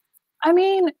could? I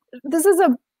mean, this is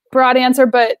a broad answer,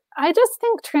 but I just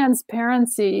think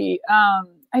transparency.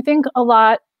 I think a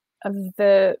lot of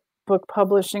the book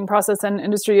publishing process and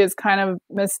industry is kind of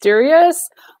mysterious.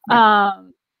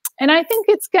 And I think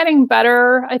it's getting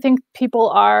better. I think people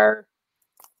are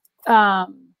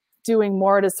doing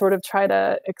more to sort of try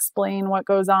to explain what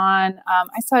goes on.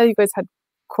 I saw you guys had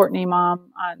Courtney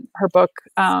Mom on her book.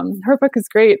 Her book is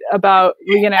great about,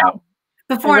 you know,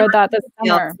 Before I read that this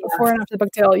summer, before and after the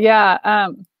book deal. Yeah.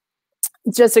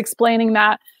 Just explaining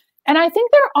that. And I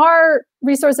think there are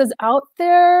resources out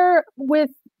there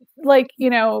with like, you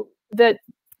know, that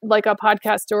like a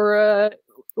podcast or a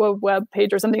web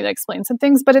page or something that explains some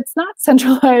things, but it's not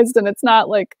centralized and it's not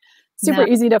like super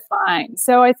easy to find.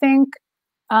 So I think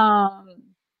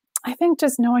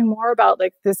just knowing more about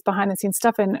like this behind the scenes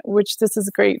stuff, and which this is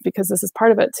great because this is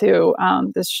part of it too.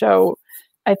 This show,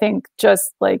 I think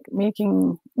just like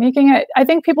making it, I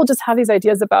think people just have these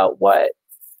ideas about what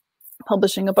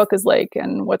publishing a book is like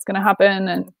and what's going to happen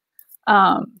and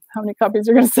how many copies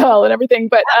you're going to sell and everything.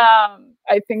 But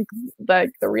I think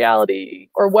like the reality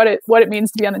or what it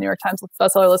means to be on the New York Times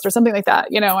bestseller list or something like that,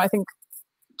 you know, I think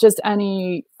just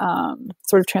any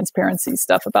sort of transparency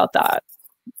stuff about that.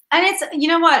 And it's, you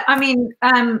know what, I mean,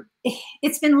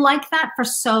 it's been like that for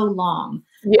so long.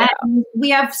 Yeah. And we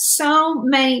have so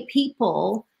many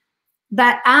people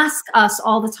that ask us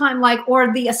all the time, like,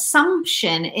 or the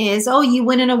assumption is, oh, you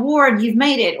win an award, you've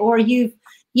made it, or you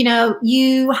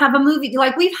have a movie.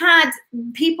 Like we've had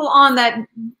people on that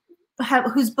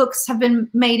whose books have been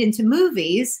made into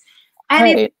movies, and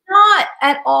it's not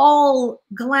at all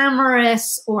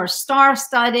glamorous or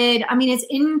star-studded. I mean, it's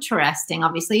interesting,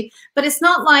 obviously, but it's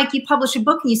not like you publish a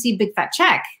book and you see a big fat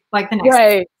check like the next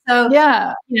day. So,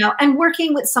 yeah, you know, and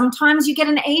working with, sometimes you get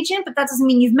an agent, but that doesn't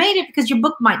mean you've made it because your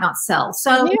book might not sell.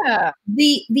 So yeah,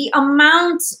 the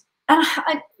amount,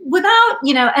 without,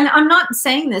 you know, and I'm not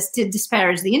saying this to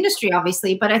disparage the industry,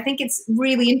 obviously, but I think it's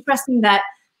really interesting that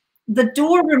the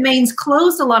door remains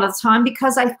closed a lot of the time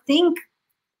because I think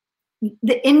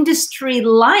the industry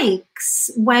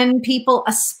likes when people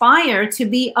aspire to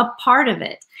be a part of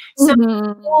it. So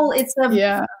it's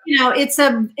a, you know, it's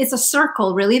a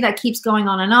circle really that keeps going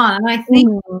on. And I think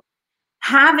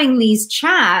having these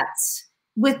chats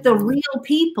with the real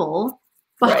people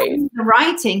behind the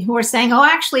writing who are saying, oh,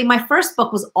 actually my first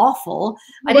book was awful.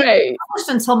 I didn't publish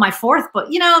until my fourth book,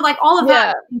 you know, like all of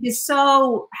that is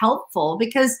so helpful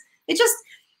because it just,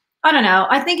 I don't know.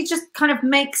 I think it just kind of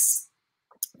makes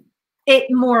it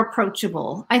more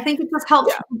approachable. I think it just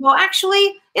helps people go,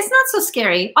 actually, it's not so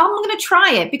scary. I'm going to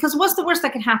try it because what's the worst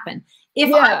that could happen?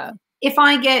 If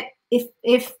I get,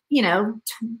 you know,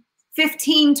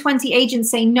 15, 20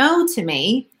 agents say no to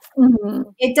me,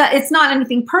 it's not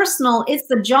anything personal. It's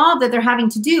the job that they're having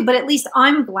to do, but at least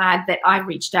I'm glad that I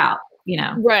reached out, you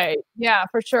know? Right. Yeah,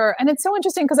 for sure. And it's so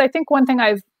interesting because I think one thing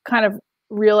I've kind of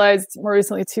realized more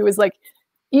recently too is like,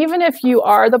 even if you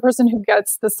are the person who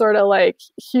gets the sort of like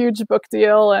huge book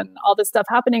deal and all this stuff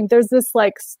happening, there's this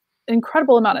like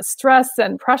incredible amount of stress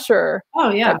and pressure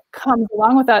that comes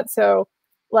along with that. So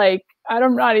like,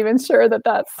 I'm not even sure that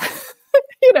that's,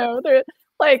 you know,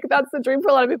 like that's the dream for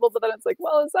a lot of people, but then it's like,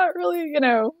 well, is that really, you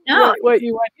know, what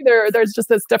you want either? There's just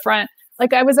this different,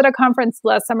 like I was at a conference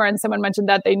last summer and someone mentioned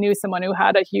that they knew someone who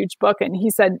had a huge book and he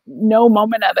said no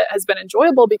moment of it has been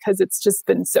enjoyable because it's just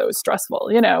been so stressful,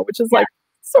 you know, which is like,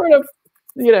 sort of,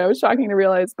 you know, shocking to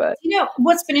realize. But you know,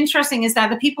 what's been interesting is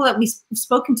that the people that we've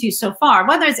spoken to so far,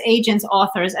 whether it's agents,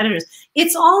 authors, editors,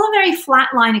 it's all a very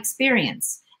flatline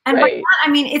experience. And by that, I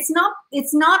mean, it's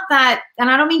not that, and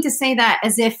I don't mean to say that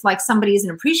as if like somebody isn't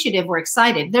appreciative or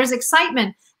excited. There's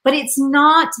excitement, but it's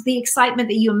not the excitement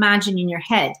that you imagine in your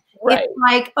head. It's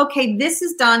like, okay, this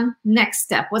is done. Next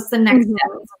step. What's the next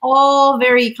step? It's all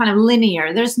very kind of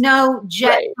linear. There's no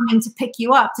jet coming to pick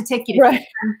you up to take you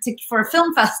for a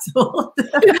film festival.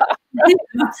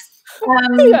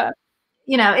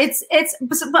 You know,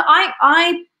 but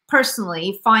I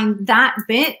personally find that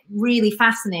bit really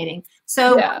fascinating.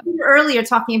 So you were earlier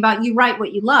talking about you write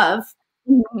what you love.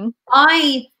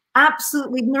 I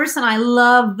absolutely, Marissa and I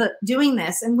love doing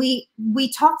this. And we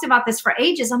talked about this for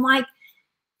ages. I'm like,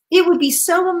 it would be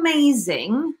so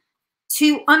amazing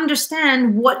to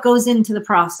understand what goes into the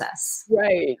process.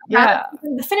 Right. Yeah.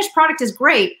 The finished product is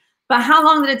great, but how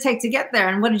long did it take to get there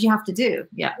and what did you have to do?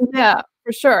 Yeah. Yeah,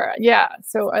 for sure. Yeah.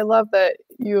 So I love that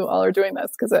you all are doing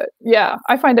this because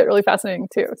I find it really fascinating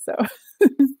too. So.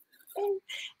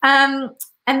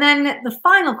 And then the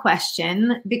final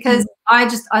question, because I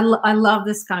love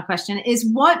this kind of question, is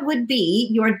what would be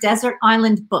your desert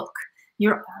island book?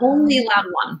 You're only allowed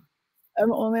one.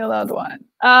 I'm only allowed one.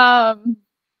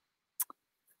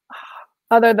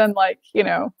 Other than like, you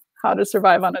know, how to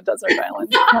survive on a desert island.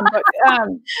 But,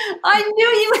 I knew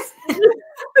you would.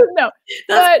 No,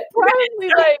 but probably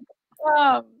like,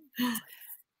 I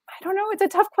don't know. It's a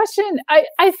tough question.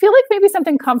 I feel like maybe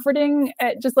something comforting,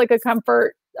 just like a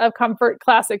comfort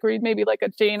classic read, maybe like a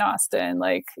Jane Austen,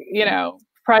 like, you know,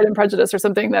 Pride and Prejudice or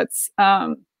something that's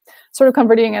sort of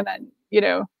comforting and then, you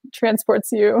know,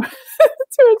 transports you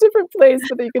to a different place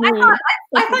so that you can read.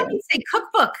 I thought you'd say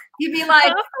cookbook. You'd be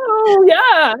like, oh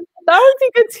yeah, that would be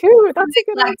good too. That's a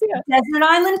good like idea. Desert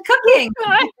Island cooking.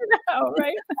 I know,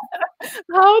 right?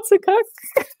 How to cook.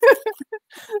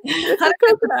 How to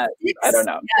cook that. I don't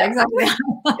know. Yeah, exactly.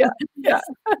 Yeah.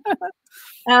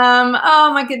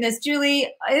 Oh my goodness,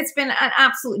 Julie, it's been an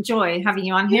absolute joy having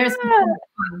you on here. It's been so much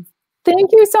fun.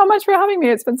 Thank you so much for having me.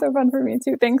 It's been so fun for me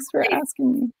too. Thanks for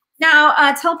asking me.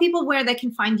 Now, tell people where they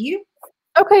can find you.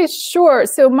 Okay, sure.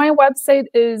 So my website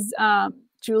is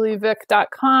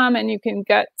julievick.com, and you can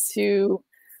get to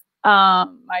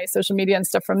my social media and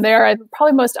stuff from there. I'm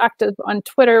probably most active on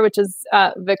Twitter, which is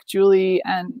VickJulie,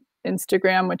 and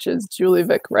Instagram, which is Julie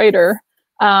Vick Writer.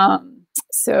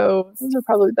 So those are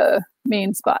probably the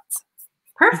main spots.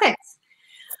 Perfect.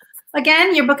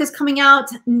 Again, your book is coming out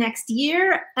next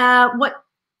year. What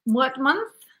month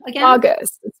again?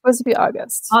 August. It's supposed to be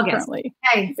August. Currently.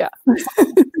 Okay. Yeah.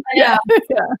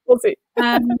 Yeah. We'll see.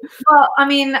 Well, I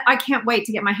mean, I can't wait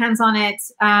to get my hands on it.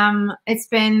 It's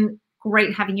been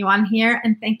great having you on here,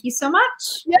 and thank you so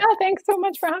much. Yeah, thanks so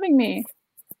much for having me.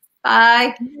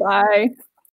 Bye. Bye.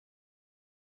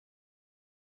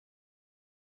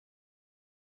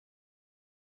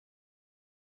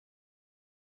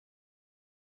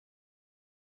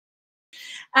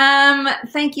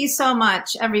 Thank you so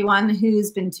much, everyone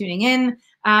who's been tuning in.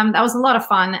 That was a lot of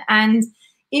fun. And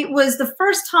it was the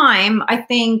first time, I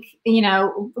think, you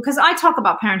know, because I talk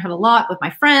about parenthood a lot with my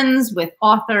friends, with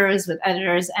authors, with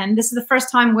editors, and this is the first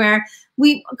time where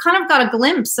we kind of got a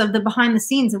glimpse of the behind the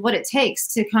scenes of what it takes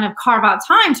to kind of carve out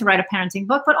time to write a parenting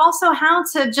book, but also how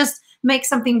to just make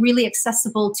something really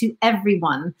accessible to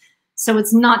everyone. So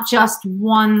it's not just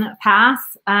one path,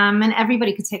 and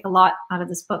everybody could take a lot out of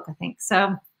this book, I think.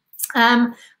 So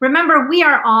remember, we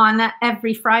are on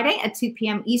every Friday at 2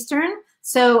 p.m. Eastern.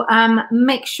 So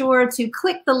make sure to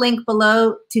click the link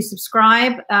below to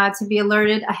subscribe to be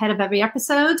alerted ahead of every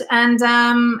episode. And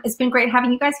it's been great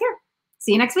having you guys here.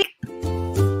 See you next week.